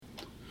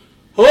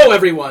Hello,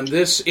 everyone.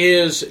 This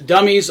is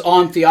Dummies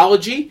on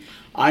Theology.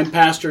 I'm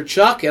Pastor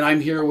Chuck, and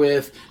I'm here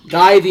with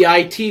Guy, the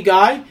IT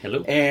guy.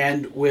 Hello.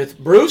 And with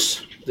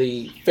Bruce,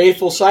 the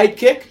faithful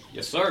sidekick.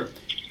 Yes, sir.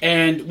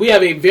 And we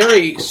have a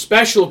very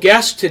special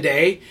guest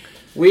today.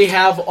 We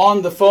have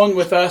on the phone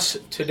with us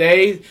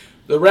today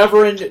the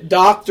Reverend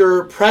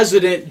Dr.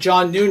 President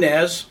John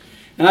Nunez.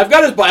 And I've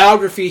got his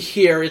biography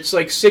here. It's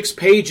like 6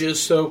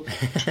 pages, so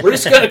we're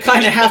just going to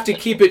kind of have to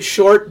keep it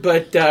short.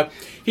 But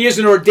he is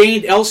an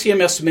ordained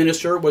LCMS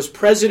minister, was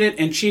president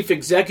and chief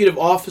executive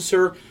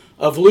officer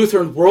of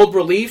Lutheran World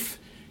Relief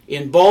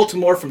in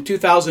Baltimore from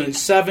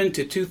 2007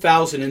 to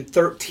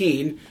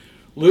 2013.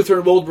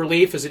 Lutheran World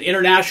Relief is an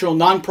international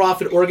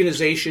nonprofit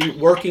organization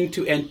working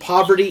to end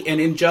poverty and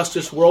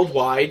injustice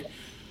worldwide.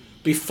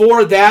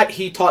 Before that,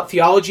 he taught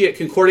theology at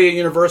Concordia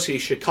University,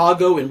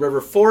 Chicago in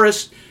River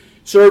Forest,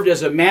 served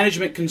as a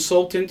management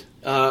consultant,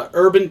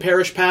 urban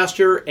parish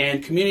pastor,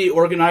 and community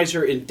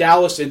organizer in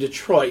Dallas and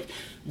Detroit.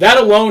 That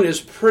alone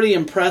is pretty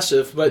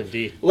impressive, but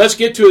Indeed. Let's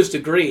get to his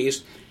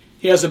degrees.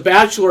 He has a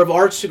Bachelor of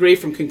Arts degree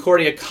from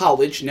Concordia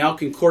College, now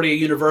Concordia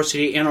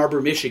University, Ann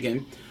Arbor,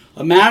 Michigan,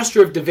 a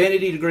Master of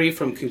Divinity degree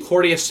from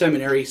Concordia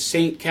Seminary,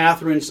 St.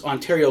 Catharines,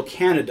 Ontario,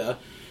 Canada,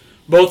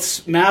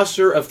 both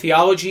Master of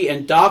Theology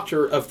and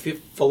Doctor of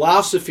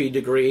Philosophy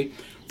degree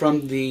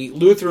from the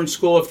Lutheran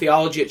School of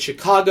Theology at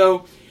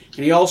Chicago,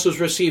 and he also has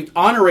received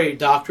honorary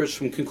doctorates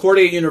from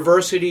Concordia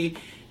University,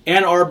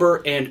 Ann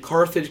Arbor, and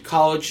Carthage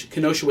College,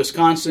 Kenosha,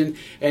 Wisconsin,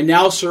 and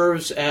now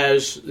serves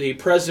as the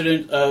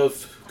president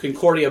of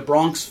Concordia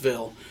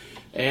Bronxville.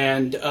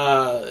 And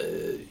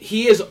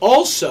he is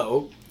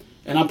also,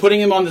 and I'm putting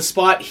him on the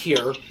spot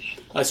here,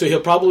 so he'll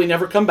probably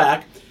never come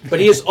back, but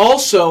he is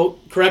also,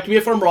 correct me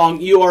if I'm wrong,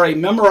 you are a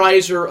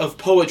memorizer of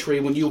poetry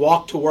when you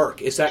walk to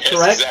work. Is that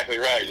correct? That's exactly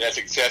right.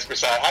 That's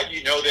precise. How do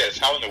you know this?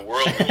 How in the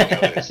world do you know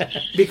this?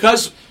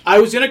 Because I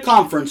was in a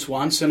conference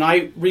once, and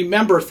I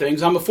remember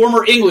things. I'm a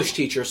former English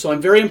teacher, so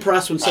I'm very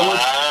impressed when someone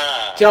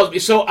tells me.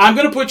 So I'm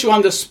going to put you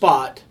on the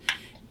spot.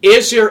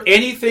 Is there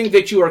anything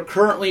that you are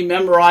currently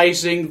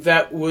memorizing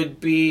that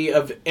would be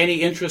of any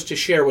interest to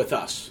share with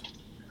us?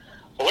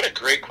 Well, what a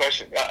great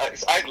question.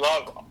 I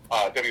love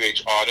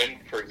W.H. Auden,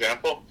 for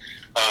example,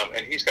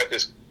 and he's got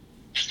this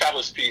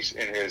fabulous piece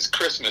in his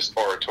Christmas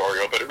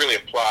oratorio, but it really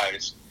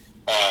applies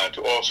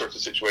to all sorts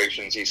of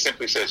situations. He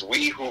simply says,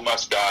 "We who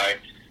must die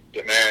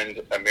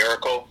demand a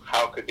miracle.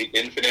 How could the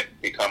infinite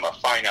become a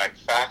finite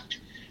fact?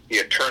 The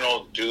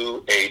eternal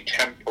do a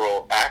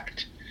temporal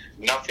act.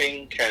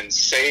 Nothing can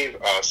save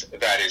us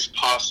that is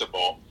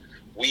possible.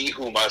 We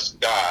who must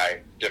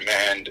die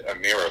demand a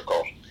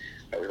miracle."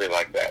 I really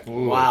like that.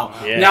 Ooh, wow.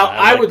 Yeah, now,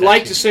 I would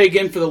like too. to say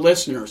again for the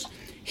listeners,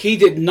 he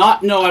did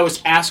not know I was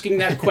asking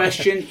that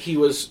question. He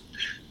was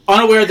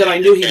unaware that I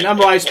knew he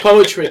memorized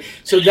poetry.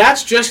 So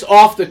that's just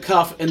off the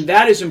cuff, and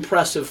that is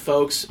impressive,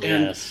 folks.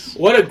 And Yes.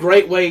 what a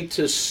great way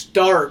to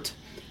start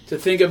to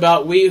think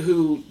about we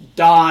who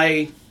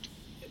die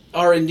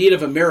are in need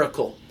of a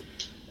miracle.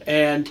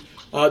 And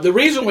the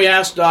reason we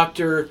asked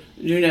Dr.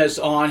 Nunez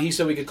on, he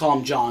said we could call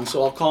him John,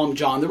 so I'll call him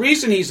John. The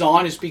reason he's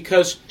on is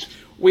because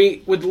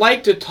we would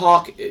like to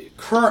talk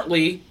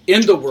currently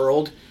in the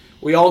world.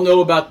 We all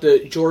know about the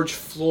George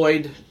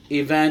Floyd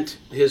event,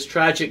 his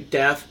tragic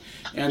death,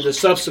 and the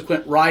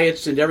subsequent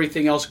riots and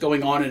everything else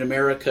going on in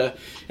America.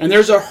 And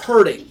there's a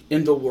hurting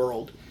in the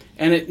world,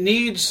 and it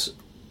needs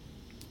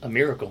A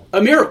miracle.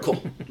 a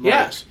miracle,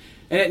 yes.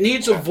 And it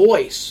needs a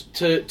voice,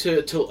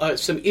 to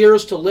some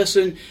ears to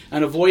listen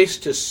and a voice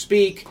to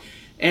speak.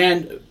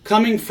 And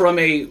coming from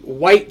a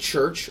white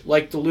church,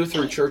 like the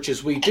Lutheran Church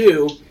as we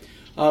do,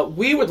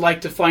 we would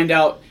like to find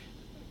out,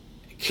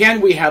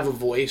 can we have a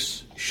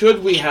voice?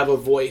 Should we have a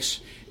voice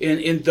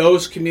in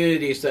those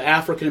communities, the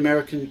African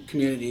American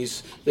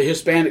communities, the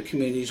Hispanic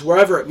communities,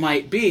 wherever it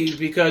might be,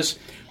 because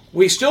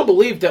we still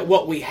believe that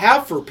what we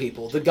have for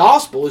people, the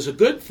gospel, is a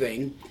good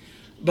thing,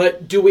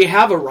 but do we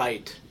have a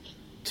right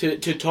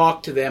to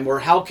talk to them, or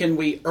how can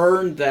we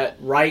earn that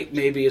right,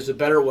 maybe is a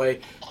better way,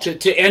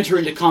 to enter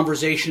into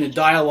conversation and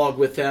dialogue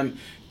with them,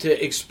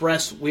 to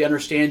express we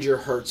understand your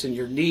hurts and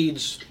your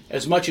needs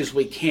as much as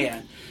we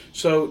can.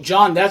 So,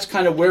 John, that's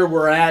kind of where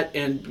we're at,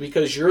 and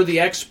because you're the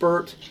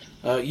expert,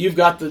 you've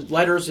got the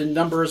letters and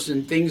numbers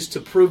and things to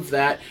prove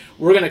that,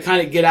 we're going to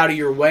kind of get out of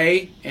your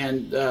way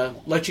and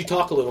let you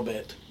talk a little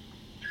bit.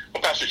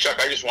 Well, Pastor Chuck,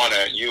 I just want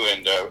to, you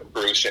and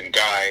Bruce and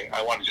Guy,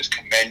 I want to just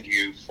commend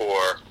you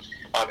for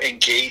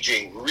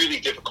engaging really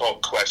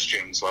difficult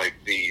questions like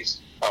these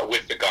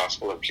with the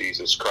gospel of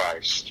Jesus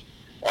Christ,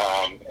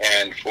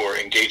 and for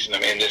engaging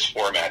them in this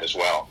format as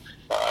well,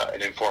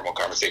 an informal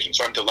conversation.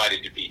 So I'm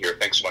delighted to be here.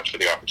 Thanks so much for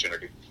the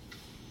opportunity.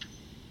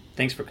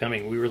 Thanks for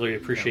coming. We really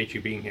appreciate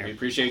you being here. We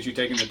appreciate you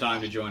taking the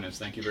time to join us.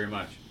 Thank you very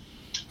much.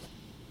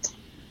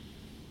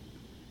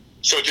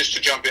 So just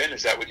to jump in,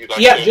 is that what you'd like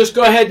to Yeah, do? just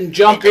go ahead and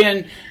jump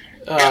in.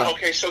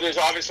 Okay, so there's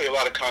obviously a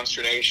lot of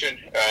consternation.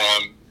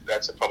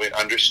 That's probably an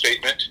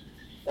understatement.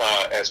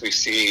 As we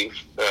see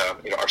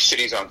our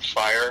cities on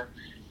fire,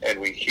 and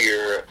we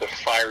hear the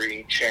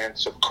fiery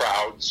chants of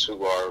crowds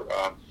who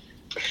are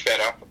fed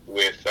up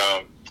with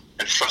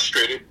and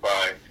frustrated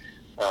by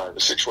the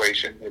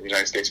situation in the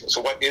United States.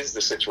 So what is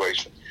the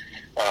situation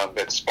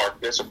that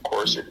sparked this? Of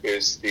course, it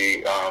is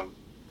the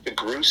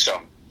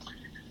gruesome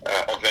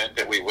event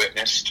that we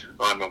witnessed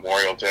on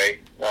Memorial Day.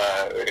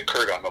 It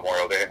occurred on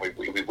Memorial Day, and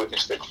we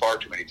witnessed it far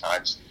too many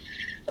times,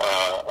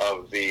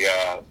 of the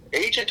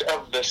agent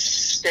of the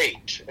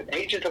state, an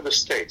agent of the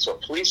state, so a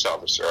police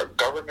officer, a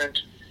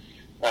government,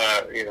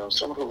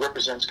 someone who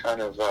represents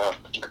kind of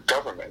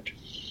government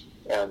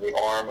and the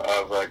arm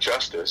of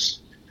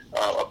justice,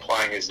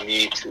 applying his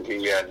knee to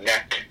the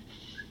neck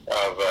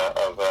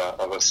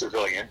of a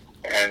civilian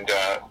and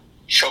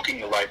choking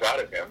the life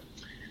out of him.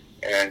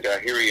 And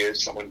here he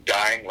is, someone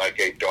dying like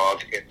a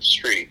dog in the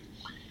street.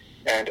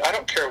 And I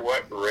don't care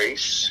what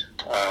race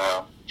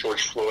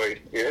George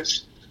Floyd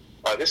is.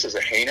 This is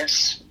a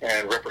heinous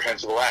and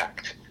reprehensible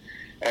act.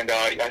 And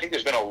I think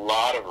there's been a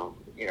lot of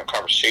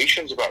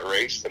conversations about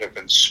race that have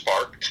been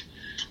sparked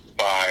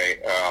by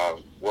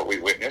what we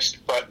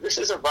witnessed. But this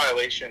is a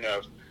violation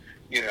of,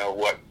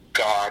 what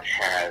God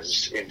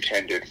has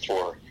intended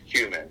for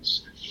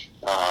humans.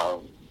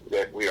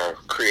 That we are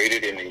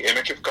created in the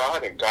image of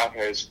God, and God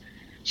has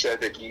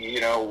said that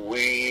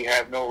we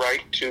have no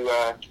right to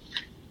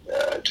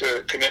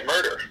commit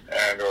murder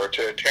or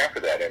to tamper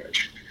that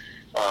image,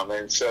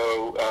 and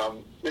so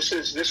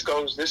this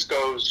goes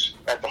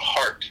at the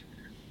heart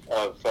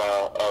of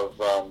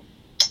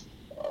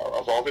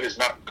all that is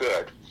not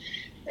good.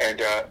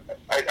 And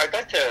I'd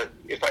like to,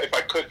 if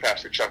I could,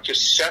 Pastor Chuck,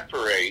 just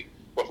separate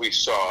what we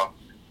saw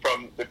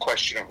from the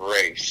question of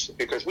race,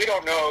 because we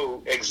don't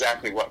know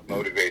exactly what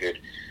motivated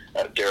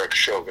Derek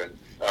Chauvin,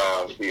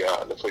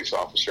 the police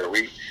officer.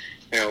 We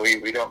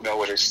don't know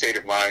what his state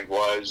of mind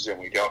was, and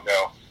we don't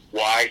know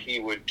why he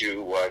would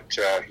do what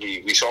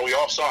we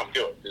all saw him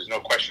do it. There's no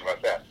question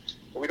about that.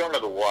 But we don't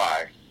know the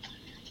why.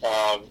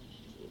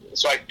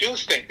 So I do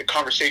think the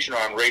conversation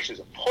around race is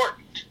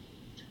important,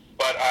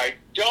 but I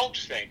don't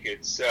think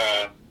it's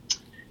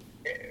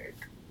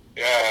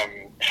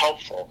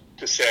helpful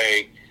to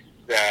say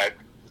that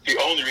the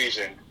only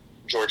reason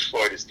George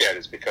Floyd is dead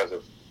is because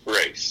of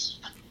race.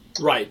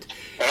 Right.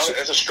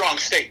 That's a strong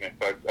statement,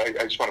 but I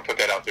just want to put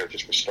that out there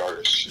just for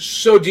starters.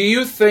 So do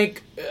you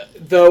think,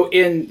 though,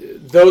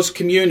 in those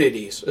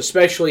communities,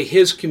 especially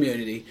his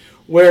community,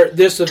 where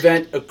this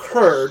event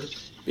occurred,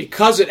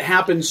 because it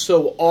happens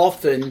so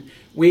often,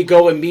 we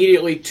go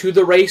immediately to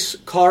the race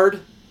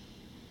card?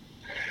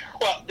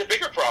 Well, the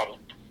bigger problem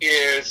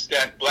is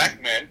that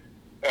black men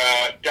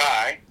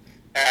die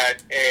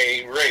at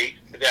a rate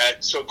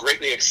that so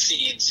greatly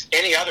exceeds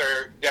any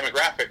other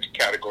demographic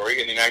category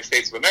in the United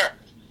States of America.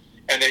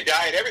 And they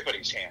die at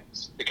everybody's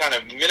hands. The kind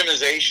of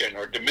minimization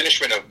or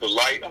diminishment of the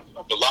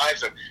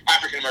lives of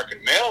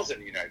African-American males in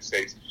the United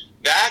States,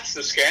 that's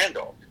the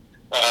scandal.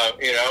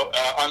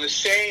 On the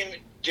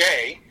same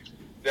day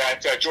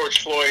that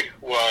George Floyd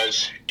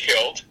was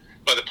killed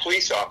by the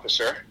police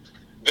officer,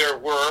 there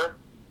were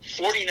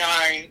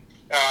 49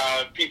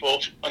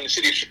 people in the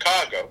city of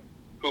Chicago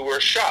who were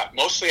shot,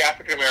 mostly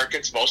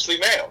African-Americans, mostly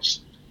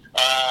males,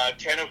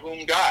 10 of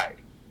whom died,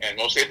 and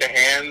mostly at the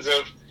hands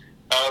of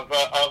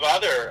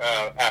other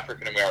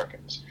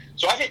African-Americans.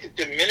 So I think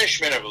the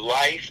diminishment of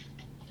life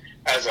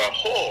as a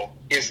whole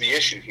is the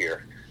issue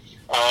here.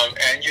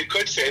 And you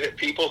could say that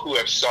people who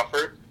have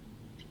suffered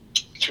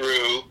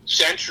through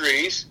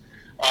centuries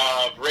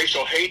of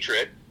racial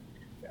hatred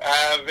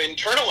have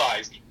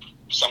internalized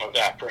some of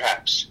that,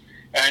 perhaps,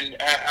 and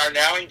are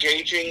now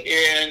engaging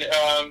in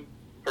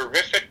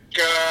horrific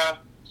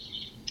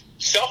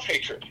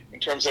self-hatred in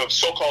terms of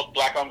so-called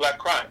black-on-black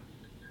crime.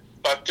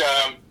 But,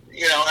 I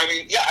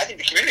think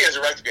the community has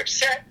a right to be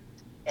upset,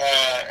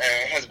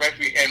 has a right to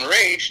be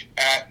enraged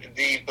at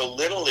the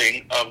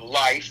belittling of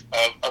life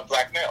of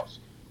black males.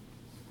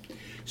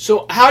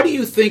 So how do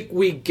you think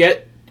we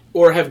get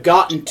or have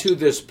gotten to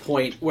this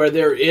point where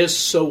there is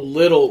so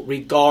little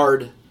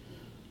regard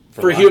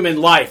for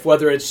human life,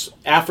 whether it's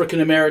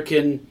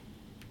African-American,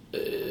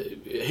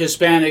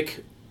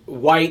 Hispanic,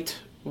 white,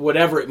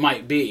 whatever it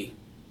might be?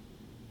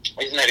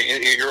 Isn't that,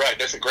 you're right,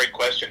 that's a great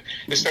question,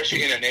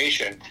 especially in a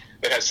nation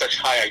that has such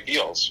high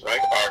ideals, right?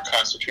 Our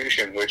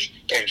Constitution, which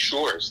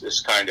enshrines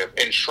this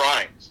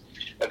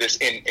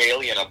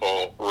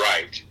inalienable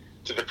right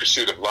to the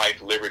pursuit of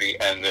life, liberty,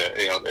 and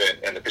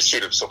the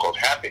pursuit of so-called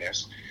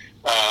happiness,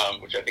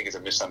 which I think is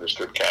a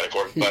misunderstood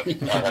category, but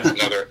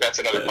that's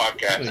another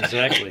podcast.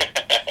 Exactly.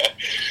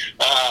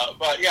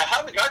 But yeah,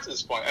 how we got to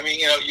this point? I mean,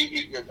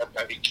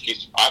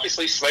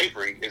 obviously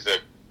slavery is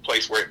a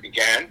place where it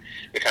began,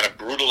 the kind of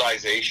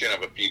brutalization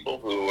of a people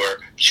who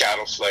were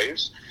chattel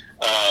slaves.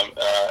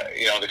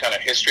 The kind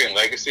of history and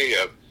legacy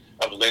of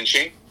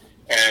lynching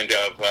and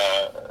of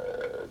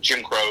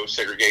Jim Crow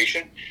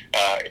segregation.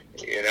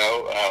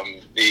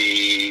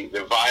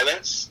 The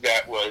violence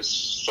that was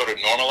sort of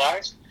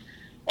normalized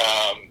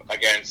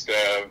against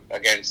a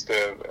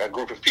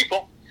group of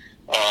people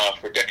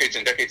for decades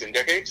and decades and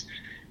decades.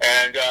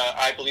 And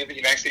I believe that the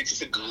United States is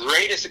the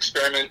greatest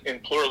experiment in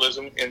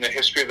pluralism in the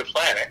history of the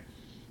planet.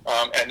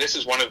 And this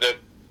is one of the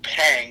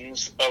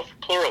pangs of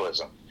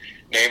pluralism.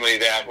 namely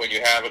that when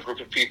you have a group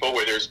of people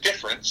where there's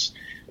difference,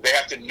 they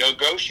have to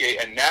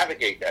negotiate and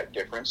navigate that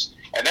difference,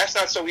 and that's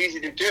not so easy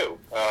to do.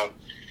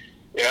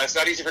 It's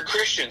not easy for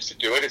Christians to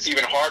do it. It's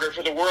even harder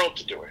for the world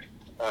to do it.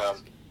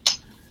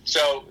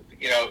 So,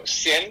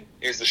 sin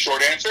is the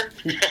short answer.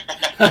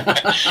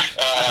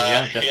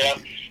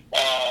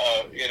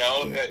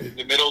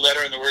 The middle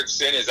letter in the word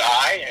sin is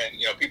I,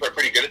 and people are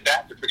pretty good at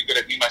that. They're pretty good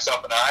at me,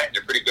 myself, and I, and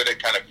they're pretty good at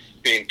kind of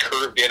being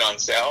curved in on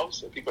selves.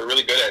 So people are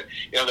really good at,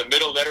 the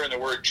middle letter in the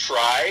word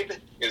tribe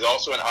is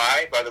also an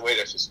I. By the way,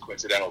 that's just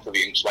coincidental to the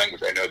English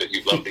language. I know that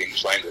you love the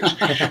English language.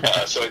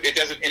 So it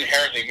doesn't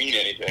inherently mean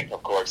anything,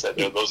 of course, that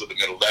those are the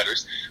middle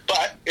letters.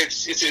 But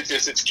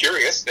it's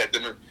curious that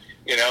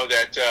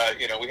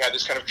we have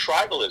this kind of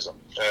tribalism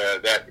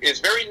that is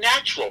very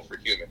natural for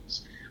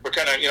humans. We're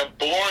kind of,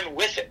 born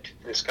with it,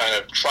 this kind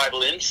of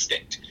tribal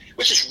instinct,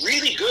 which is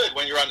really good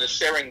when you're on the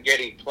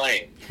Serengeti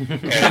plain,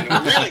 and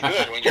really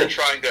good when you're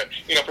trying to,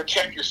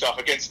 protect yourself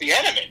against the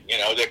enemy.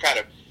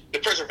 The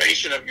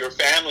preservation of your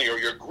family or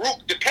your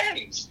group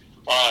depends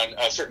on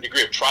a certain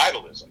degree of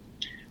tribalism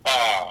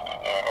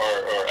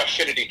or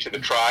affinity to the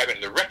tribe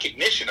and the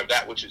recognition of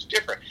that which is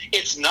different.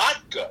 It's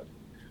not good,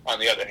 on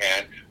the other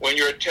hand, when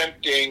you're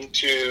attempting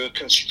to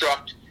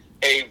construct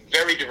a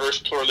very diverse,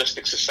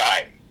 pluralistic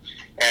society.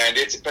 And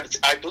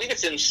I believe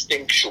it's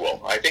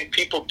instinctual. I think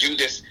people do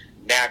this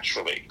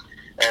naturally.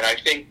 And I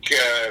think,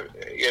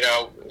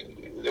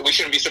 we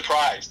shouldn't be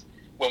surprised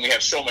when we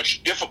have so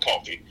much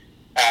difficulty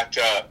at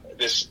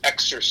this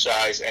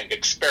exercise and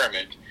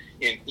experiment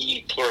in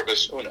e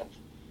pluribus unum.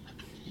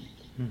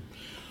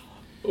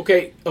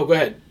 Okay. Oh, go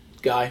ahead,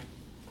 Guy.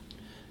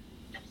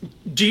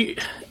 Do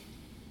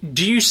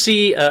you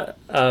see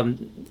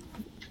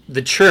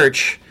the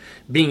church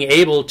being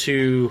able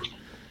to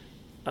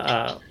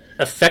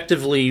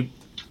effectively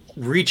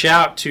reach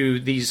out to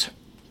these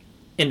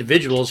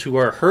individuals who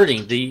are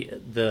hurting?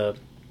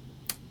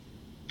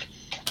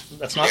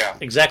 That's not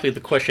exactly the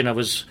question I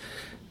was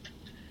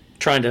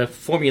trying to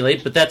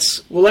formulate, but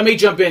that's... Well, let me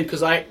jump in,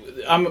 because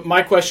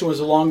my question was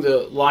along the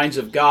lines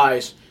of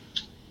Guy's.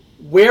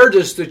 Where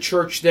does the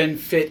church then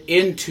fit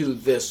into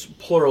this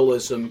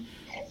pluralism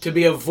to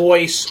be a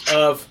voice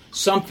of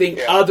something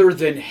other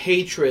than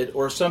hatred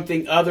or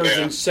something other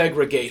than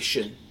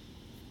segregation?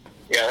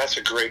 Yeah, that's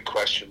a great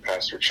question,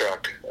 Pastor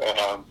Chuck.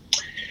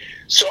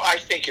 So I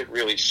think it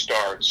really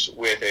starts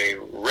with a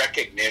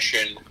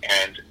recognition,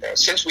 and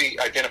since we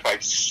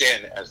identified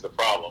sin as the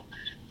problem,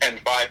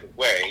 and by the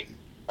way,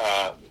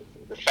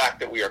 the fact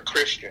that we are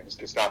Christians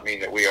does not mean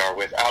that we are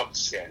without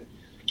sin.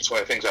 It's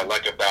one of the things I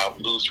like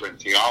about Lutheran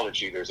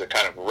theology. There's a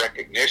kind of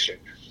recognition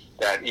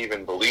that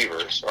even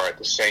believers are at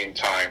the same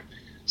time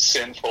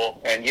sinful,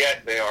 and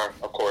yet they are,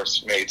 of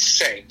course, made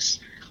saints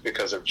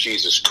because of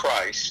Jesus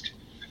Christ.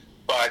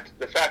 But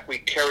the fact we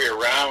carry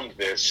around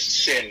this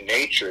sin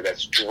nature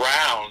that's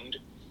drowned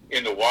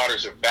in the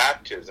waters of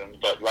baptism,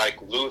 but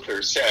like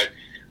Luther said,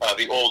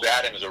 the old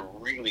Adam is a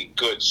really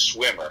good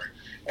swimmer,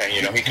 and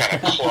he kind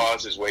of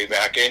claws his way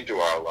back into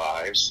our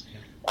lives.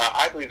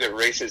 I believe that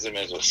racism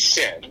is a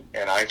sin,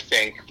 and I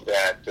think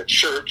that the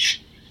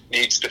church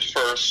needs to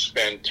first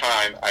spend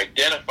time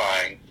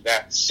identifying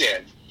that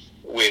sin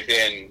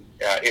within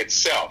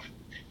itself.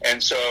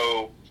 And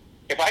so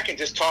if I can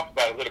just talk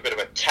about a little bit of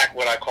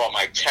what I call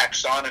my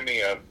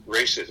taxonomy of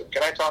racism.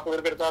 Can I talk a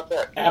little bit about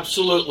that?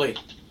 Absolutely.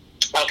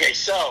 Okay,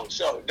 so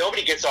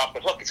nobody gets off the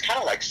hook. It's kind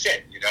of like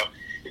sin,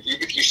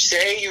 If you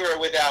say you are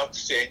without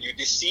sin, you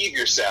deceive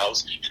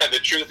yourselves, and the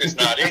truth is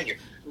not in you.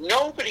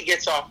 Nobody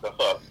gets off the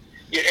hook.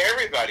 Yet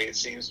everybody, it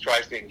seems,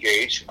 tries to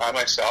engage, I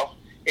myself,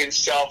 in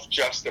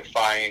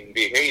self-justifying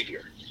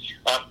behavior.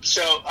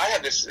 So I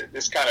have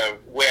this kind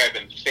of way I've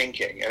been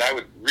thinking, and I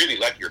would really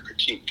like your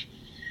critique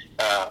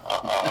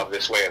of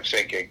this way of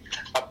thinking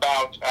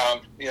about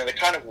the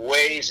kind of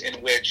ways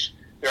in which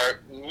there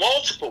are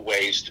multiple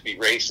ways to be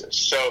racist.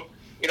 So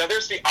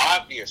there's the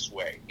obvious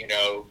way.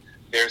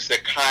 There's the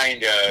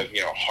kind of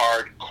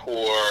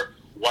hardcore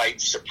white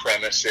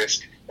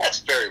supremacist. That's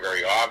very,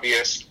 very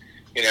obvious.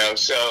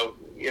 So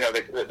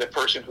the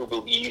person who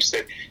believes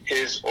that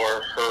his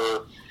or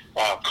her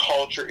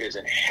culture is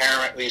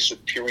inherently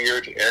superior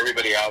to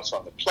everybody else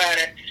on the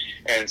planet,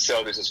 and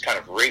so there's this kind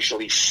of racial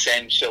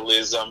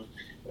essentialism,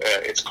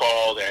 it's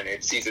called, and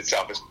it sees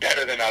itself as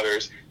better than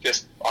others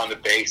just on the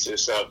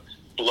basis of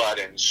blood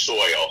and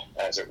soil,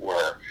 as it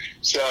were.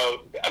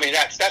 So,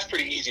 that's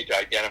pretty easy to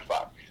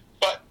identify.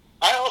 But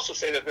I also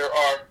say that there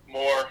are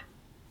more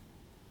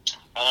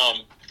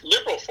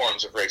liberal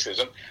forms of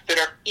racism that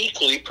are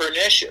equally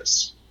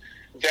pernicious,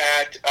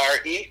 that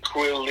are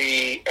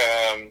equally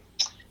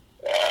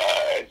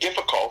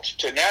difficult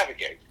to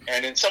navigate,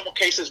 and in some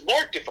cases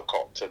more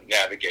difficult to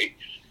navigate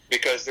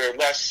because they're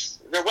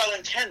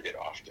well-intended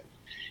often.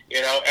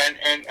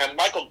 And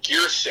Michael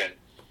Gearson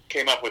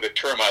came up with a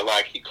term I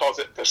like. He calls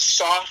it the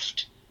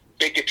soft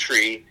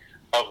bigotry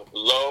of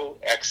low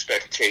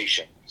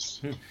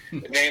expectations.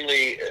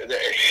 Namely,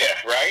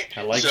 right?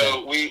 I like so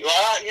that.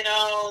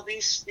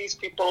 These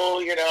people,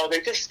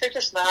 they're just they're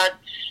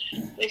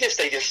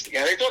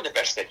doing the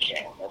best they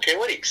can. Okay,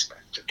 what do you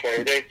expect?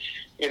 Okay,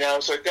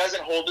 so it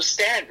doesn't hold the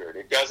standard.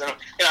 It doesn't.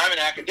 I'm an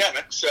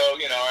academic, so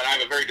and I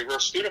have a very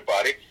diverse student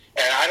body,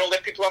 and I don't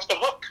let people off the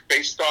hook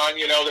based on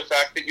the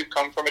fact that you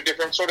come from a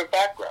different sort of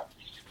background.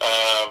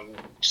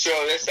 So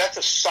that's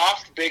a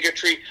soft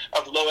bigotry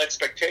of low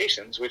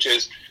expectations, which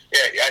is,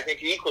 I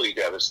think, equally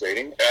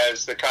devastating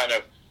as the kind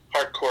of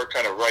hardcore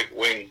kind of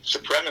right-wing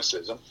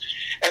supremacism.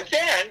 And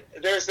then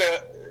there's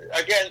the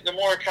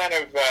more kind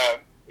of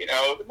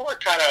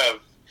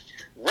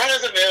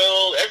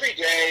run-of-the-mill,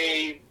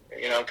 everyday,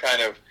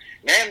 kind of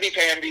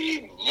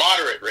namby-pamby,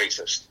 moderate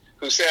racist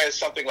who says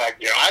something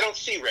like, I don't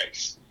see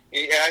race.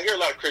 I hear a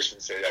lot of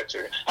Christians say that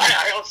too.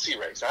 I don't see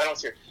race. I don't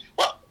see.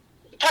 Well,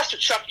 Pastor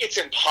Chuck, it's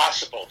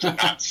impossible to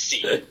not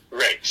see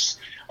race.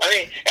 I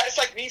mean, it's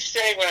like me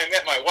saying when I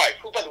met my wife,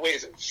 who, by the way,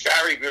 is a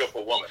very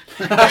beautiful woman.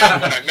 And when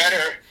I met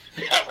her,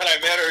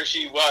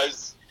 she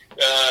was,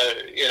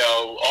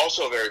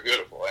 also very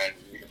beautiful.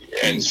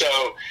 And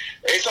so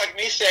it's like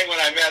me saying when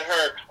I met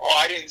her,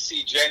 I didn't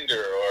see gender,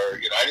 or,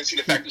 I didn't see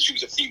the fact that she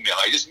was a female.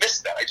 I just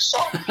missed that. I just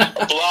saw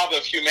a blob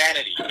of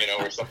humanity,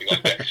 or something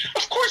like that.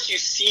 Of course, you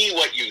see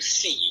what you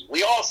see.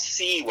 We all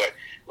see what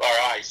our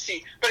eyes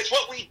see, but it's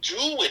what we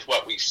do with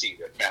what we see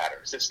that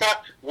matters. It's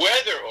not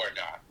whether or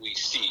not we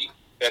see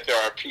that there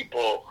are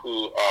people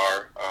who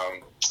are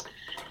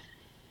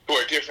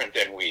different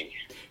than we.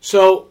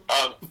 So,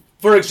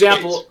 for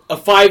example,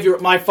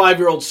 my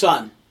 5-year-old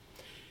son,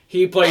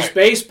 he plays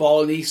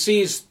baseball, and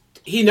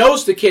he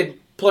knows the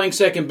kid playing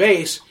second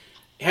base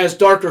has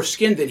darker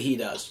skin than he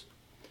does.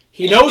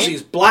 He knows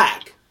he's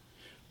black,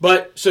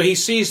 but so he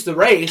sees the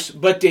race,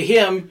 but to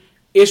him,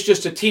 it's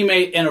just a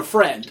teammate and a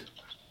friend.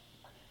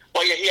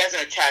 Well, yeah, he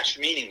hasn't attached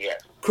meaning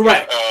yet.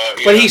 Correct.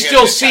 But he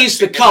still sees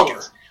the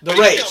color, the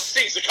race. He still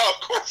sees the color.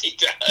 Of course he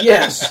does.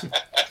 Yes.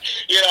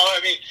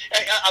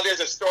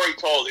 There's a story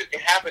told. It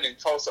happened in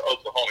Tulsa,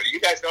 Oklahoma. Do you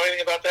guys know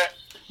anything about that?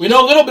 We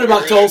know a little bit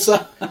about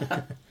Tulsa.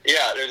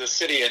 Yeah, there's a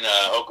city in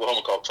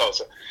Oklahoma called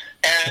Tulsa.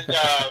 And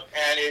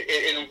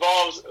it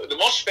involves the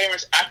most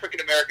famous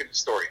African-American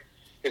historian.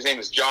 His name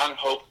is John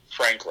Hope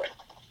Franklin.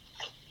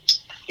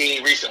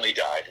 He recently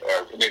died,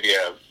 or maybe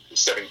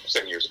 7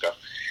 years ago.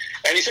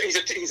 And he's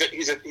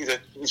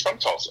from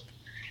Tulsa,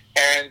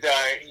 and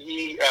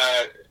he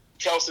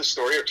tells this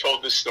story, or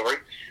told this story,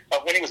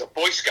 of when he was a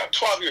Boy Scout,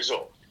 12 years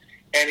old,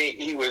 and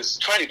he was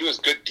trying to do his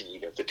good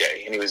deed of the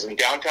day, and he was in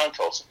downtown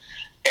Tulsa,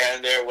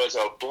 and there was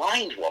a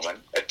blind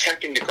woman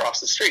attempting to cross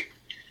the street,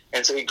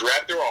 and so he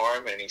grabbed her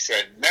arm and he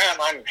said, "Ma'am,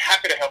 I'm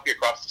happy to help you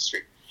across the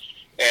street."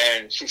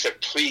 And she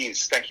said,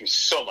 "Please, thank you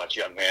so much,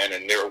 young man."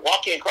 And they were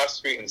walking across the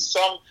street, and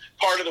some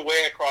part of the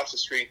way across the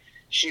street,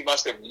 she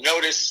must have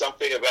noticed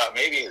something about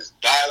maybe his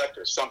dialect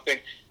or something,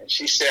 and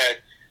she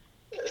said,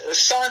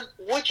 "Son,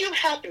 would you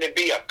happen to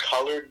be a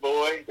colored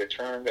boy?" The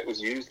term that was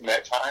used in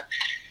that time.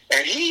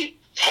 And he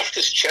puffed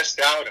his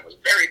chest out and was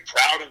very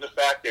proud of the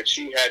fact that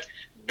she had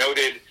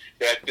noted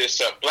that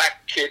this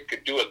black kid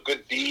could do a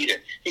good deed.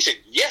 And he said,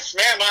 "Yes,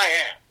 ma'am, I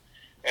am."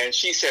 And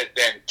she said,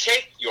 "Then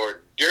take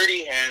your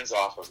dirty hands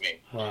off of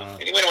me." Wow.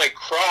 And he went away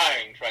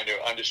crying, trying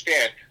to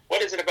understand,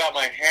 what is it about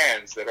my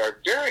hands that are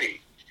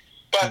dirty?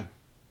 But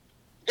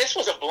this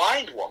was a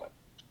blind woman,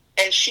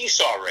 and she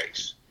saw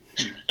race.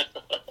 Yeah.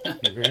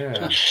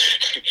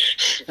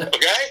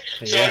 Okay?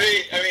 Yeah. So,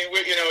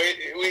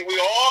 we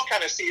all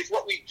kind of see, it's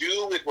what we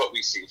do with what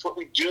we see. It's what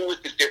we do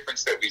with the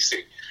difference that we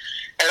see.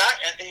 And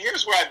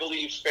here's where I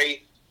believe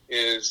faith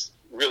is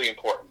really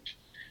important,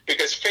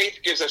 because faith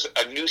gives us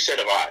a new set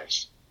of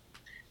eyes.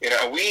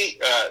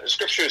 The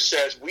Scripture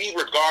says we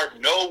regard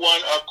no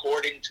one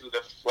according to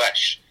the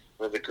flesh,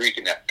 or the Greek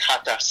in that,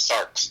 kata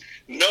sarx.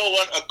 No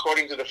one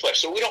according to the flesh.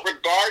 So we don't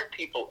regard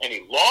people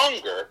any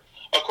longer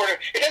according.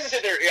 It doesn't say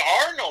there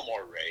are no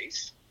more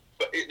race,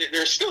 but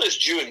there still is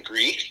Jew and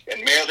Greek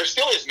and male. There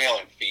still is male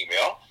and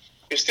female.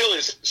 There still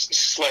is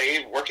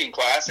slave, working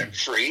class, and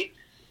free,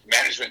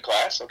 management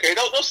class. Okay,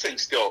 those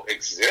things still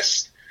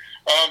exist.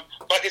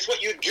 But it's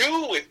what you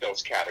do with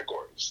those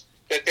categories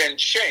that then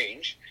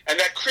change, and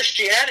that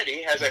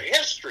Christianity has a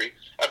history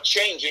of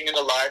changing in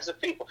the lives of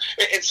people.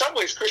 In some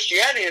ways,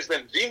 Christianity has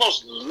been the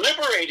most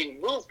liberating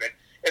movement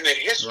in the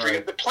history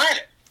of the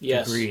planet.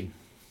 Yes.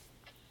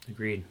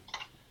 Agreed.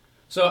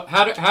 So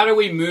how do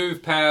we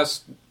move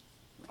past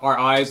our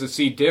eyes that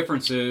see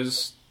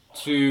differences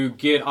to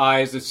get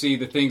eyes that see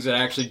the things that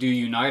actually do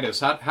unite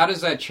us? How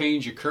does that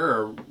change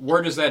occur?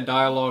 Where does that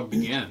dialogue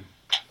begin?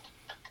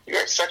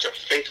 You're such a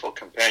faithful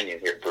companion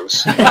here,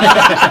 Bruce.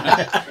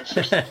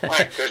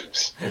 My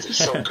goodness, this is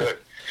so good.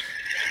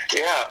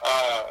 Yeah,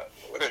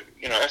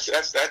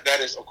 that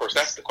is, of course,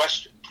 that's the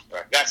question.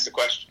 Right? That's the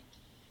question.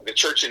 The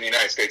Church in the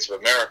United States of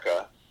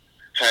America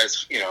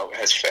has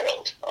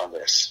failed on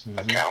this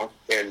account,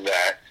 in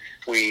that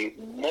we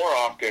more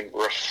often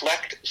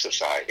reflect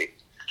society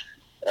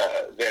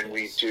than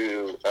we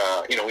do.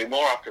 We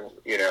more often,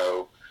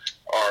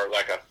 are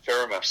like a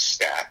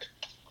thermostat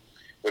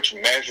which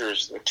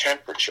measures the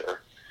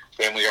temperature,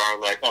 than we are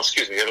like,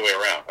 the other way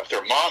around, a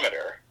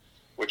thermometer,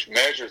 which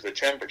measures the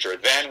temperature,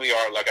 then we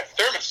are like a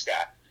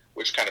thermostat,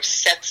 which kind of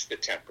sets the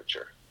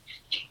temperature.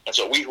 And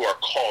so we who are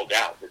called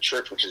out, the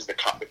church, which is the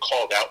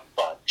called out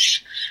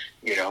bunch,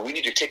 we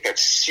need to take that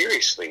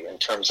seriously in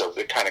terms of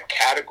the kind of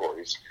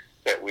categories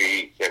that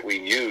we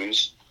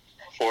use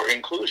for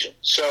inclusion.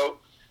 So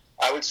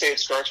I would say it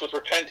starts with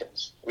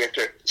repentance. We have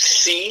to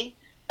see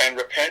and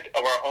repent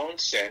of our own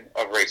sin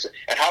of racism.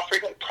 And how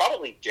frequently?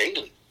 Probably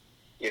daily.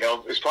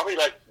 It's probably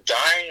like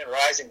dying and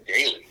rising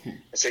daily. And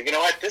say, you know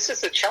what, this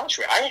is a challenge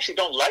for me. I actually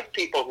don't like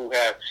people who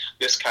have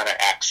this kind of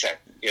accent,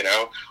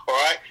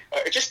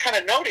 or just kind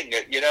of noting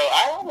it,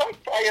 I don't like,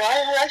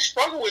 I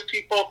struggle with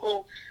people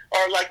who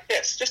are like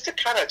this, just to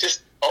kind of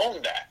just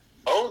own that.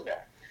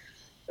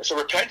 So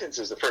repentance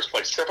is the first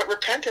place. But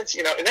repentance,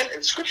 and then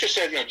the scripture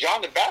says,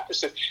 John the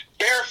Baptist says,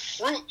 bear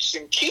fruits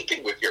in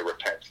keeping with your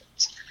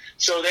repentance.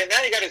 So then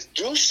now you got to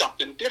do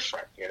something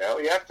different, you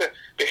have to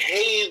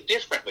behave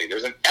differently.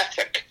 There's an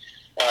ethic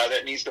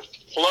that needs to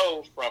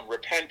flow from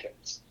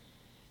repentance.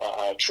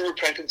 True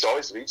repentance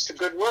always leads to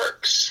good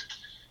works.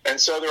 And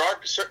so there are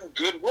certain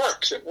good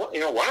works. And,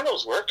 one of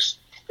those works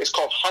is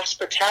called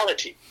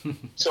hospitality.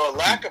 So a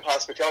lack of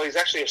hospitality is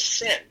actually a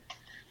sin.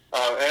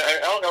 And I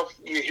don't know if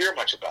you hear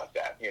much about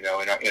that, in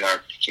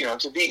our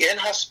to be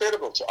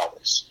inhospitable to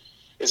others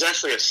is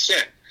actually a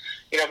sin.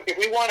 If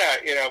we want to,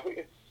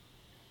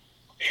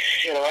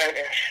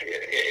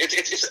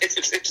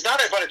 it's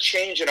not about a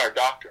change in our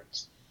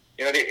doctrines.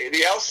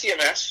 The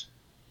LCMS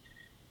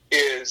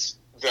is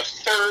the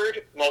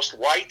third most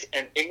white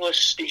and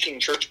English-speaking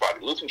church body,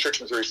 Lutheran Church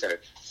Missouri Synod,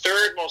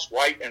 third most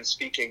white and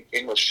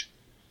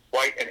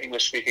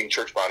English-speaking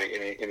church body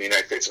in the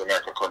United States of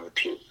America, according to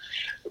Pew.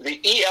 The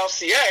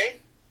ELCA,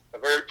 a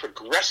very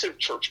progressive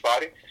church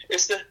body,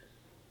 is the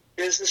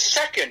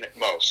second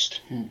most.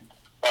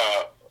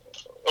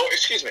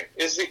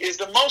 Is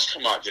the most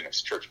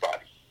homogeneous church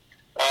body.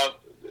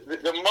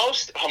 The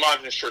most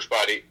homogeneous church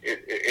body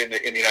in the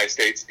United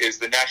States is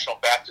the National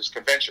Baptist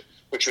Convention,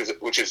 which is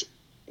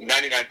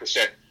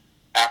 99%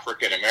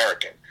 African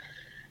American,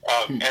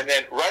 and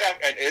then right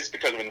after, and it's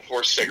because of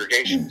enforced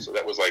segregation. So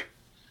they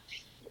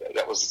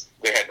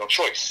had no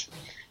choice.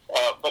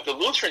 But the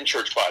Lutheran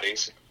church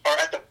bodies are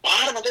at the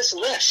bottom of this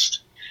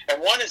list,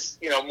 and one is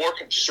more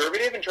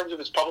conservative in terms of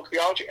its public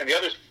theology, and the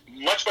other is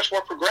much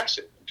more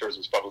progressive in terms of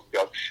its public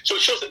theology. So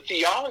it shows that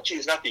theology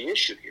is not the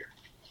issue here.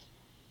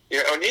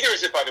 Neither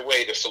is it, by the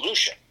way, the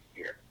solution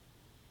here.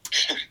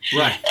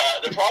 Right.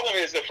 The problem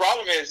is the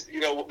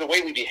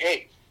way we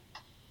behave.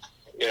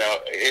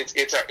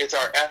 It's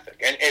our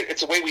ethic, and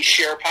it's the way we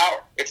share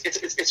power. It's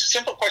a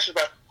simple question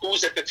about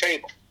who's at the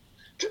table.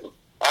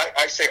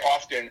 I say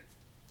often,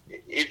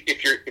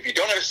 if you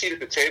don't have a seat at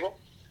the table,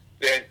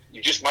 then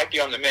you just might be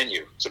on the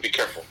menu. So be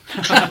careful.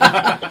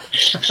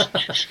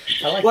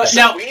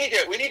 Now we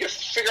need to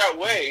figure out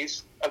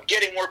ways of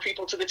getting more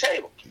people to the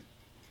table.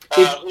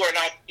 Who are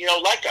not,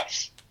 like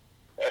us.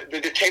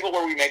 The table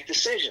where we make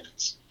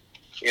decisions.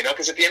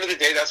 Because at the end of the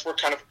day, that's where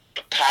kind of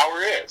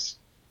power is.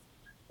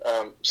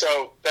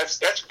 So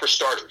that's for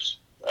starters,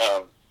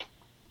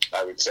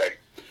 I would say.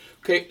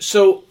 Okay,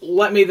 so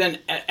let me then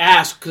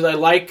ask, because I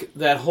like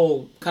that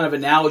whole kind of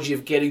analogy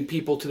of getting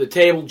people to the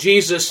table.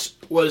 Jesus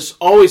was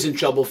always in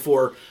trouble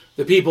for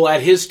the people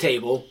at his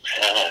table.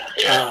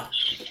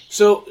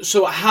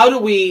 So how do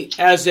we,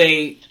 as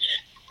a...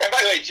 And by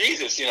the way,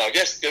 Jesus,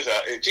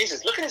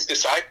 Jesus, look at his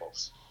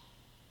disciples.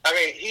 I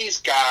mean,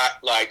 he's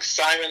got, like,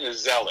 Simon the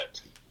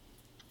Zealot,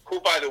 who,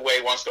 by the way,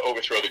 wants to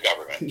overthrow the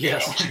government.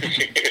 Yes.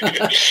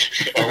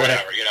 Or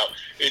whatever,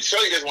 He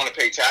certainly doesn't want to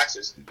pay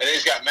taxes. And then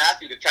he's got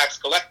Matthew, the tax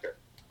collector,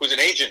 who's an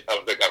agent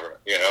of the government,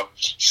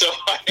 So,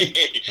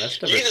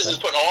 Jesus is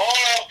putting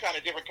all kind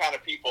of different kind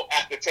of people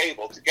at the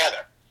table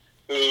together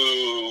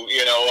who,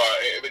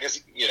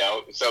 because,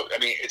 so, I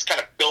mean, it's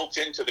kind of built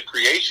into the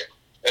creation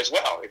as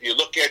well. If you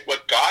look at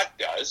what God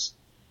does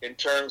in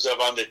terms of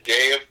on the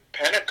day of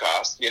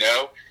Pentecost,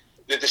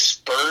 the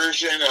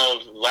dispersion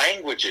of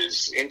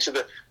languages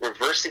into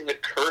reversing the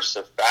curse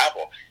of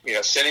Babel,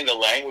 sending the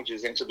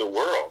languages into the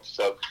world.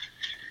 So,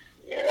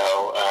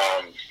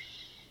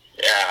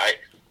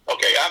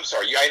 I'm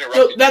sorry. I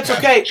interrupted. No, that's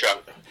okay.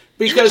 Chuck.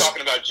 Because you were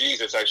talking about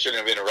Jesus, I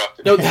shouldn't have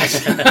interrupted. No,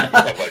 that's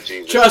about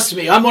Jesus. Trust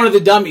me, I'm one of the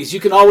dummies. You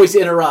can always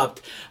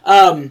interrupt.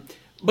 But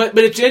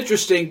it's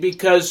interesting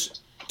because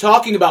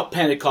talking about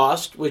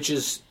Pentecost, which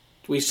is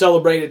we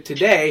celebrate it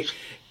today,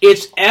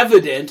 it's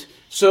evident.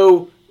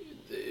 So,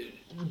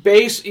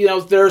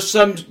 there are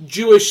some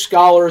Jewish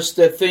scholars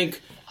that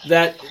think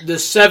that the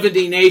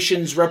 70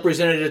 nations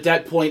represented at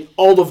that point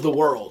all of the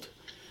world,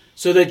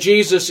 so that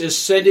Jesus is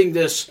sending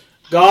this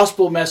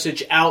gospel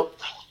message out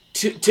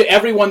to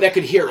everyone that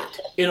could hear it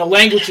in a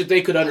language that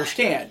they could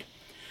understand.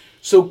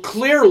 So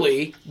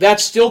clearly,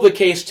 that's still the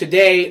case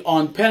today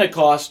on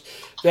Pentecost,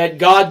 that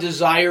God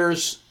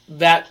desires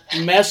that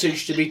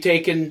message to be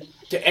taken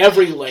to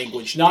every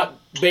language, not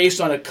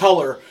based on a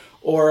color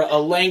or a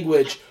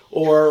language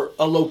or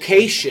a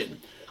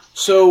location.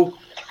 So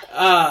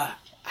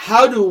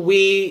how do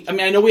we? I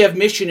mean, I know we have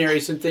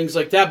missionaries and things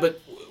like that,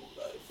 but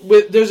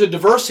there's a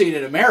diversity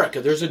in America.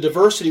 There's a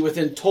diversity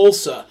within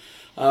Tulsa,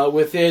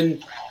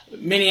 within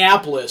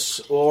Minneapolis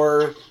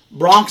or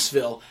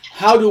Bronxville.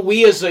 How do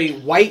we as a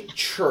white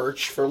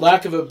church, for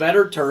lack of a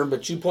better term,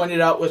 but you pointed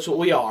out that's what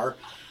we are,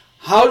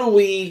 how do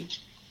we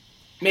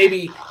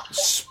maybe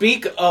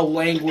speak a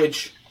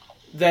language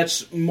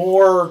that's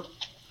more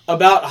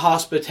about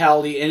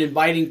hospitality and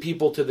inviting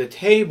people to the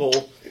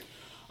table?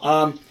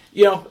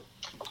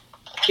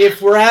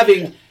 If we're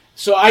having...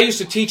 So I used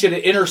to teach at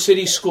an inner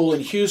city school in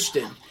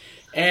Houston,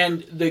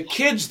 and the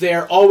kids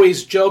there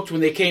always joked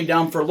when they came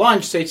down for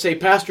lunch, they'd say,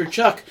 Pastor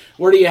Chuck,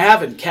 what are you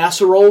having,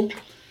 casserole?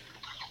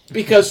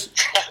 Because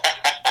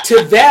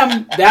to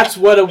them, that's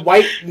what a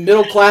white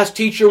middle-class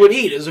teacher would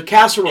eat, is a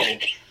casserole.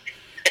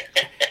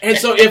 And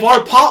so if our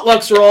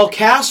potlucks are all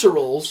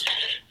casseroles,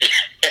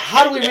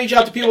 how do we reach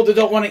out to people that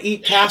don't want to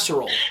eat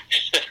casserole?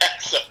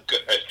 That's so good.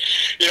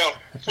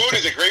 Food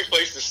is a great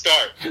place to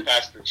start,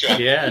 Pastor Chuck.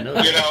 Yeah, no.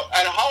 And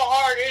how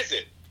hard is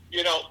it?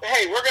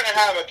 Hey, we're going to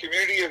have a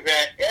community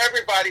event.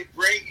 Everybody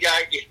bring,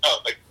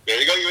 there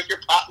you go, you with your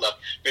potluck.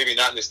 Maybe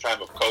not in this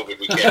time of COVID.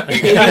 We can't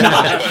make it.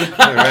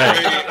 But,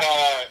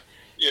 right.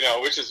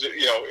 Which is,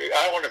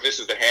 I wonder if this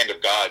is the hand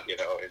of God,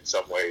 in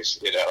some ways,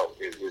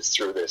 is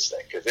through this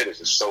thing, because it is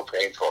just so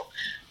painful.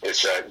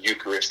 It's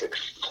Eucharistic.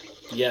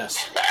 Yes.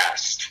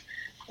 Fast.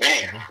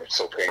 Man, it's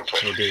so painful.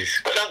 It is.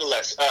 But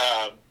nonetheless,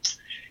 how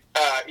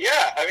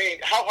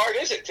hard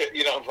is it to,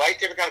 invite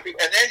different kind of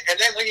people? And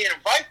then when you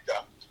invite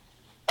them,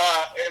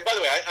 and by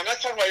the way, I'm not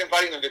talking about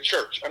inviting them to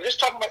church. I'm just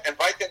talking about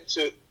invite them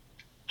to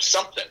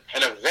something,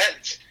 an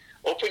event.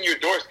 Open your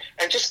doors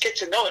and just get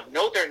to know them.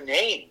 Know their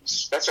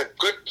names. That's a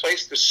good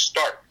place to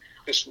start.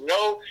 Just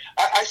know.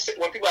 I say,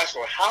 when people ask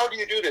me, well, how do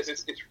you do this?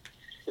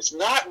 It's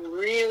not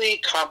really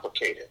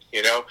complicated,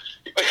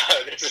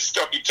 There's a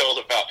story told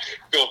about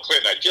Bill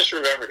Clinton. I just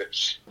remembered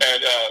it.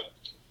 And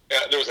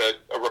there was a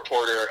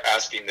reporter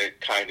asking the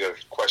kind of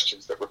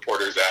questions that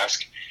reporters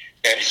ask.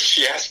 And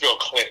she asked Bill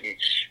Clinton,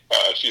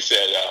 she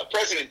said,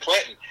 President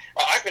Clinton,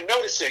 I've been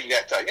noticing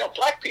that,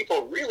 black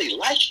people really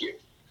like you.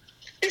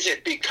 Is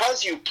it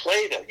because you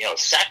play the,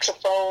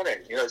 saxophone?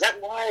 And, is that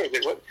why? Is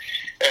it what?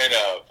 And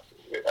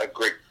a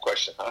great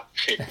question, huh?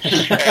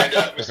 And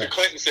President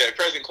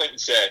Clinton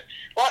said,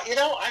 well,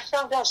 I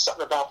found out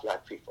something about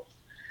black people.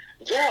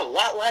 They're a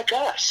lot like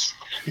us.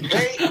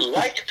 They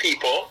like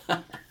people.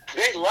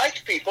 They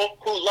like people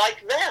who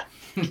like them.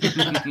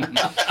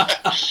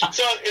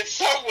 So in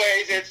some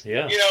ways, it's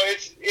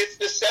it's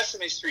the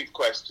Sesame Street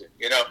question.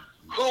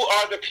 Who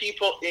are the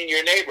people in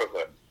your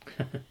neighborhood?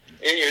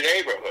 In your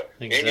neighborhood,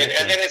 exactly.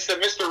 And then it's the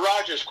Mr.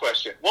 Rogers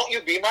question: won't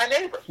you be my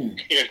neighbor?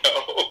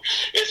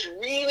 It's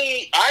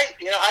really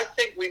I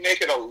think we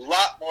make it a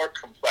lot more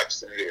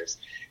complex than it is.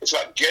 It's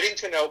about getting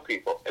to know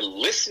people and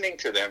listening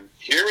to them,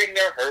 hearing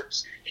their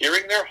hurts,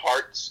 hearing their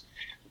hearts,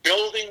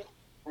 building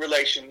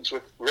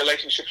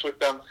relationships with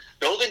them,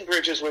 building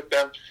bridges with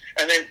them,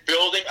 and then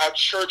building a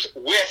church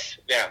with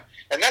them.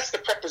 And that's the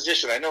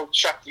preposition. I know,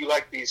 Chuck, you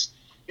like these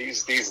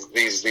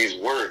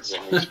words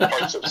and these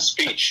parts of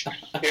speech.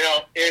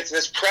 It's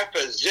this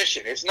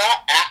preposition. It's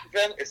not at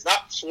them. It's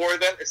not for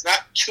them. It's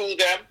not to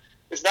them.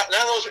 It's not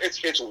none of those.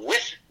 It's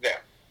with them.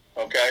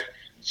 Okay.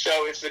 So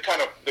it's the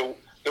kind of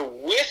the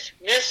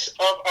witness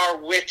of our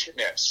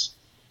witness.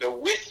 The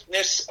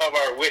witness of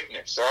our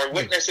witness. So our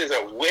witness is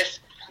a witness.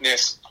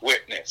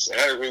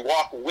 And we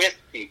walk with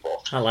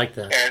people. I like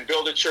that. And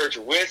build a church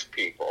with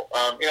people.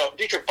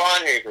 Dietrich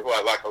Bonhoeffer, who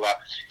I like a lot,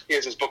 he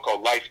has this book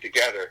called Life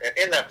Together. And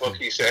in that book,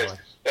 he says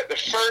that the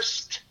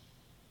first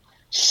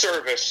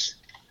service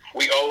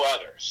we owe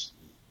others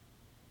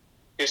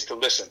is to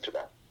listen to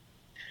them.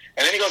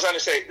 And then he goes on to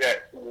say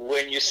that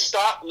when you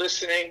stop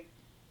listening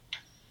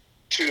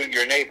to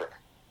your neighbor,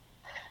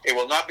 it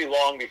will not be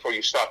long before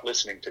you stop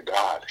listening to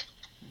God,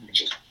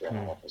 which is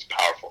is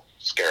powerful,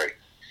 scary.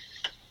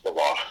 The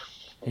law.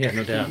 Yeah,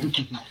 no doubt.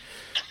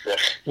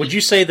 Would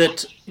you say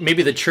that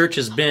maybe the church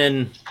has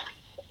been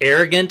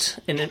arrogant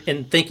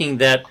in thinking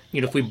that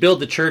if we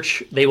build the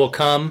church, they will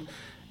come,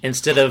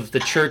 instead of the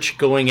church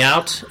going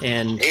out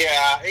and?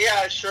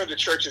 Yeah, sure. The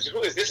church is.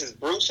 Who is this? Is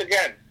Bruce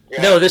again?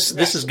 Yeah, no, this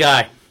is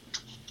Guy.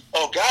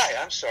 Oh, Guy.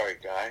 I'm sorry,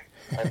 Guy.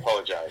 I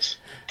apologize.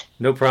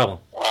 No problem.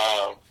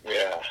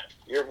 Yeah,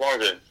 you're more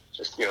than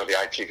just the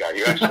IT guy.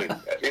 You actually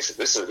this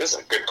is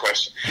a good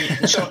question.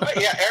 So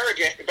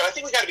arrogant, but I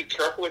think we got to be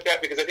careful with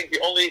that, because I think the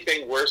only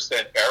thing worse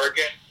than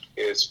arrogant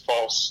is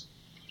false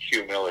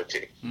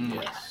humility.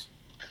 Yes,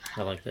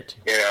 I like that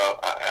too.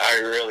 I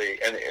really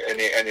and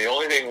the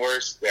only thing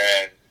worse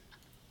than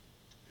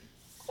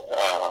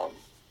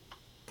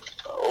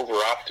over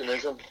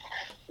optimism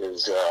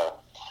is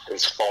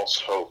false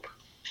hope.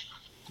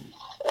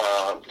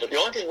 But the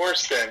only thing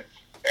worse than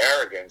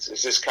arrogance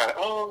is this kind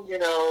of,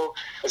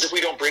 as if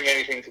we don't bring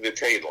anything to the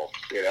table,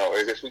 or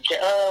as if we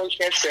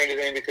can't say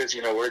anything because,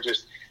 we're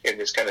just in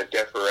this kind of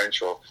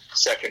deferential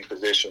second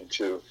position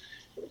to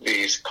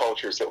these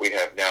cultures that we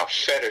have now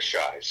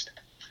fetishized,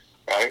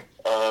 right?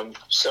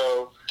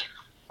 So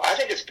I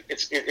think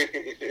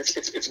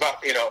it's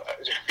about being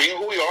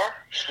who we are.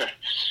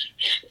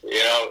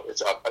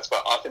 It's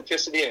about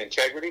authenticity and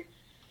integrity,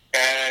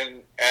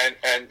 and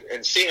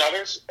seeing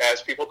others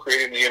as people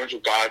created in the image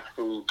of God,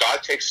 who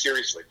God takes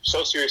seriously,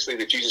 so seriously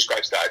that Jesus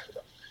Christ died for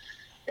them,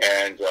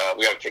 and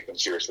we ought to take them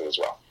seriously as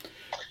well.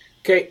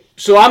 Okay,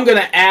 so I'm going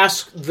to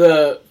ask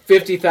the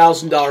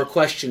 $50,000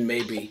 question,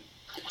 maybe.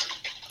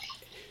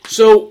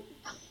 So,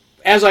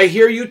 as I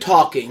hear you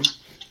talking,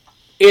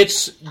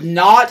 it's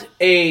not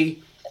a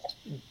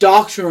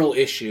doctrinal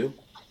issue.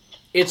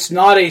 It's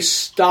not a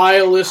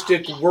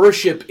stylistic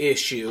worship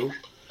issue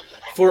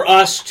for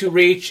us to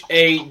reach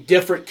a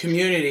different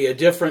community, a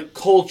different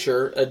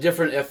culture, a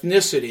different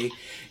ethnicity.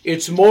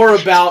 It's more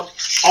about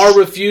our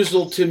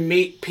refusal to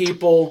meet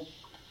people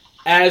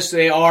as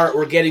they are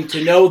or getting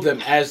to know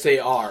them as they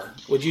are.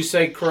 Would you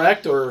say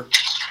correct? Or?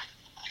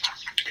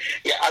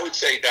 Yeah, I would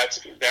say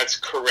that's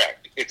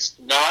correct. It's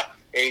not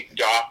a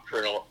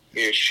doctrinal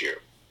issue.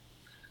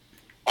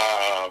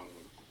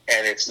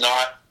 And it's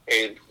not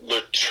a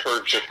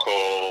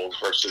liturgical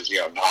versus,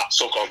 not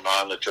so-called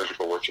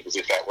non-liturgical worship, as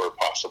if that were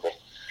possible.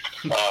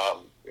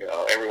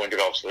 Everyone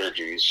develops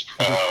liturgies.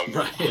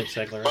 Right.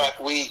 Exactly right.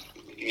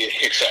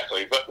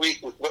 But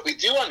we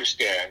do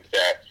understand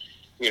that,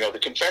 the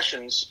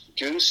confessions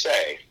do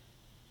say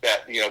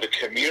that, the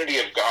community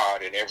of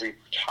God in every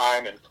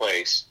time and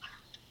place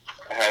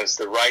has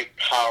the right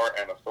power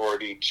and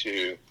authority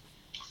to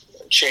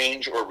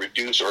change or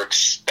reduce or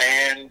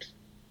expand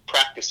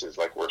practices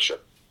like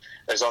worship,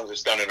 as long as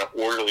it's done in an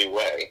orderly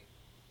way,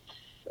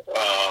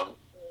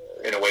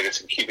 in a way that's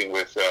in keeping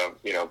with,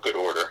 good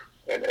order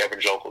and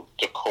evangelical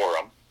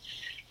decorum,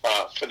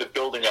 for the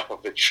building up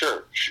of the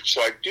church.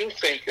 So I do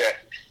think that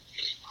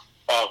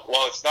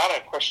while it's not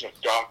a question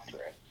of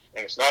doctrine,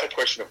 and it's not a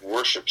question of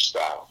worship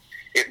style,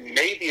 it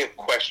may be a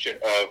question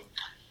of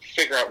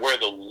figuring out where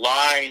the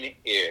line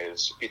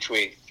is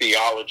between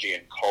theology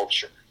and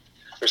culture.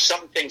 There's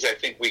some things I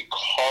think we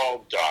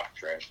call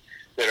doctrine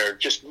that are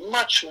just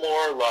much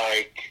more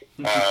like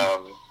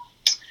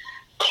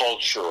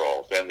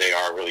cultural than they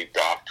are really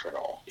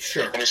doctrinal.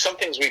 Sure. And there's some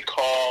things we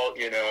call,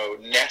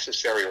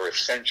 necessary or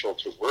essential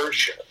to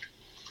worship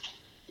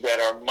that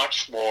are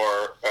much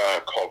more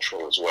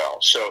cultural as well.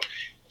 So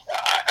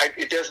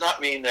it does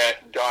not mean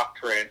that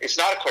doctrine, it's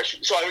not a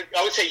question. So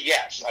I would say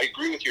yes, I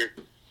agree with your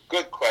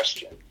good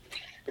question.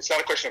 It's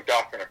not a question of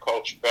doctrine or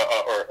culture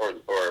or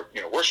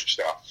worship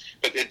style,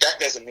 but that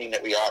doesn't mean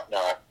that we ought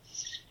not,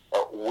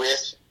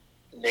 with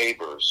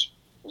neighbors,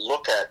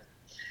 look at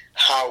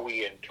how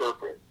we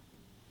interpret,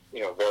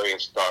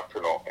 various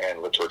doctrinal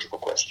and liturgical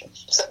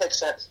questions. Does that make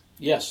sense?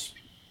 Yes.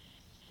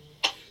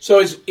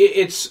 So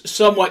it's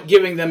somewhat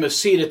giving them a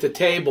seat at the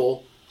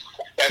table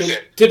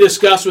to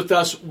discuss with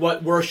us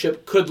what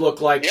worship could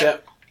look like. Yeah,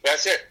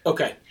 that's it.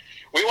 Okay.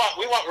 We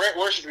want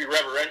worship to be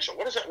reverential.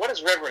 What is it? What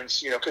is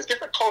reverence? Because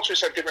different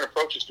cultures have different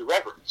approaches to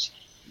reverence.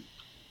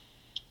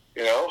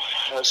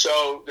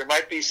 So there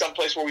might be some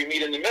place where we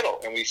meet in the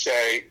middle and we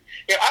say,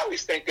 I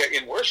always think that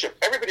in worship,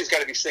 everybody's got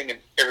to be singing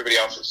everybody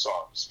else's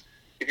songs.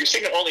 If you're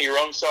singing only your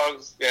own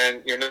songs,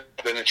 then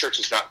then the church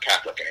is not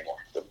Catholic anymore.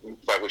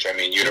 By which I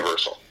mean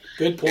universal.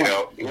 Good point.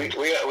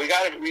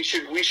 We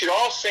should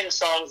all sing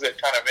songs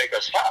that kind of make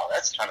us, wow,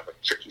 that's kind of a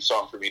tricky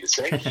song for me to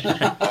sing.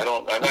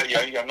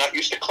 I'm not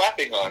used to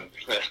clapping on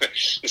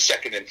the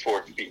second and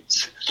fourth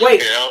beats.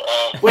 Wait,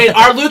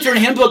 our Lutheran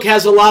hymn book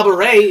has a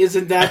labouré,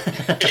 isn't that?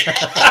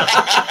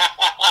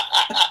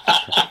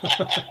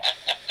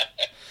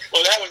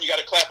 Well, that one you got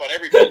to clap on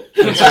every beat.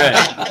 That's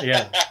right.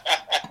 Yeah.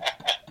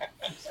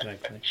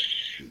 Exactly.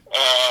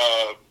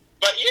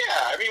 But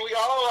yeah, we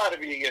all ought to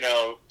be,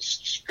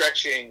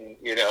 stretching.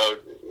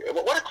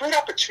 What a great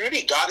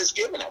opportunity God has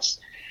given us.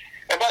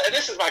 And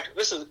this is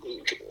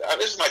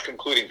my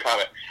concluding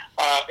comment,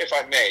 if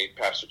I may,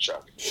 Pastor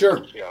Chuck.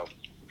 Sure.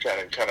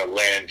 Kind of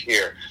land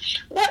here.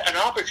 What an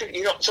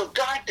opportunity! So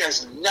God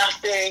does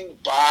nothing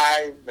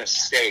by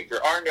mistake.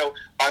 There are no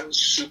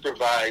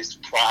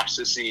unsupervised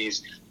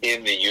processes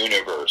in the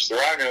universe.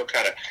 There are no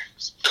kind of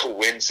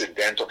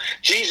coincidental.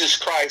 Jesus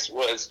Christ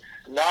was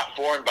not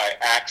born by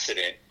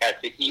accident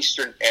at the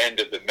eastern end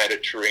of the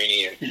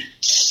Mediterranean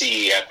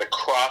Sea, at the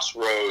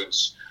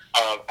crossroads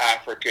of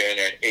African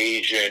and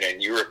Asian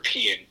and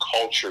European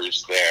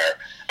cultures there.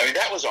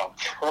 That was on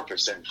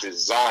purpose and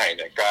design,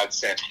 that God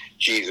sent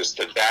Jesus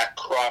to that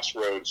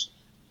crossroads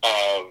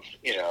of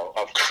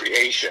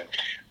creation.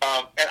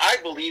 And I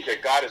believe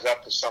that God is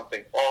up to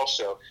something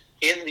also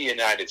in the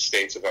United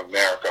States of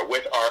America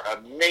with our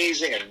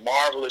amazing and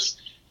marvelous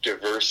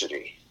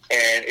diversity.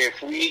 And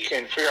if we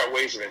can figure out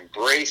ways of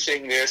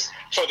embracing this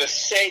for the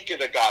sake of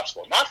the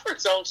gospel, not for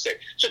its own sake.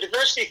 So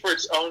diversity for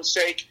its own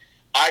sake,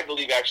 I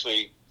believe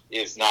actually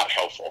is not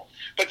helpful.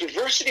 But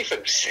diversity for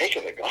the sake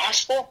of the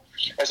gospel,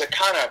 as a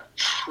kind of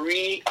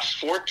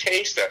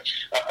foretaste,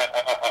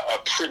 a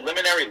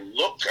preliminary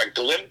look, a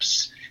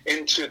glimpse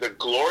into the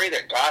glory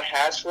that God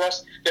has for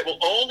us, that will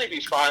only be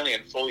finally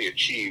and fully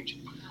achieved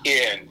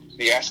in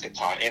the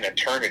eschaton, in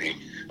eternity.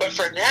 But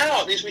for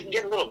now, at least we can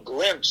get a little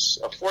glimpse,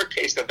 a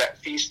foretaste of that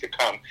feast to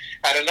come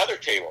at another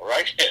table,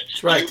 right?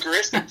 That's right.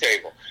 Eucharistic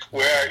table,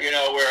 where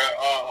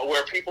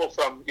where people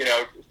from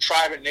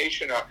tribe and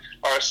nation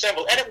are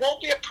assembled, and it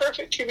won't be a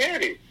perfect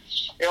community,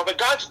 but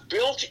God's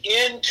built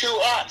into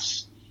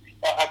us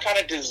a kind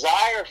of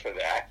desire for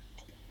that.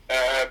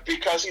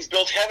 Because he's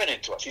built heaven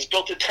into us. He's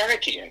built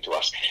eternity into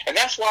us. And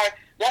that's why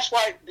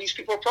these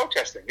people are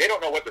protesting. They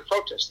don't know what they're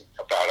protesting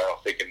about, I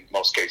don't think, in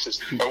most cases,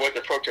 or what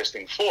they're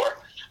protesting for.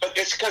 But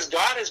it's because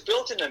God has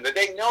built in them that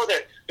they know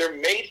that they're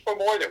made for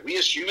more, that we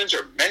as humans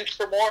are meant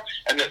for more,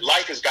 and that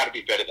life has got to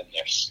be better than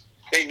this.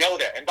 They know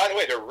that. And by the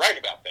way, they're right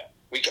about that.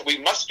 We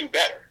must do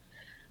better.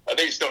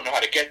 They just don't know how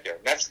to get there.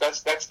 And that's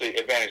the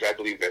advantage I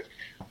believe that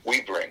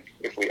we bring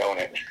if we own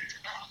it.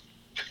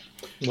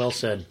 Well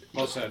said.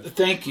 Well said.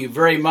 Thank you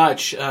very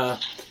much.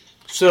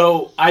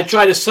 So I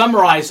try to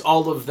summarize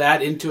all of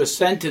that into a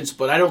sentence,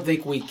 but I don't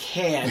think we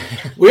can.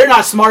 We're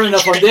not smart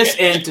enough on this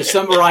end to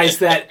summarize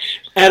that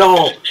at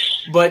all.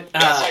 But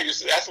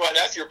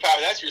that's your power.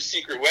 That's your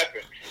secret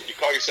weapon. You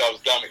call yourselves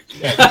dummies.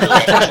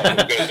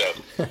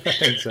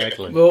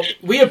 Exactly. Well,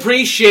 we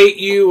appreciate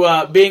you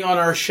being on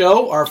our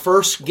show, our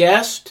first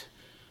guest.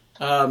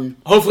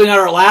 Hopefully not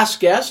our last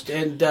guest,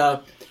 and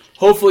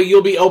hopefully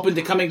you'll be open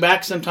to coming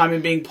back sometime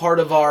and being part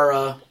of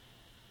our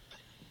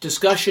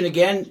discussion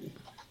again.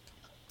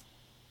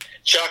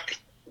 Chuck,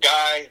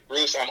 Guy,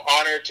 Bruce, I'm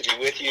honored to be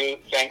with you.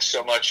 Thanks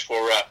so much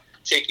for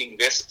taking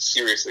this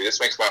seriously. This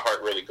makes my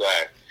heart really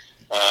glad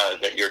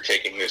that you're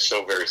taking this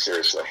so very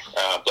seriously.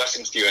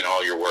 Blessings to you in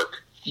all your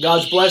work.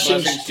 God's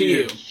blessings to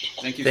you.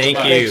 Thank you.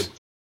 Thank you.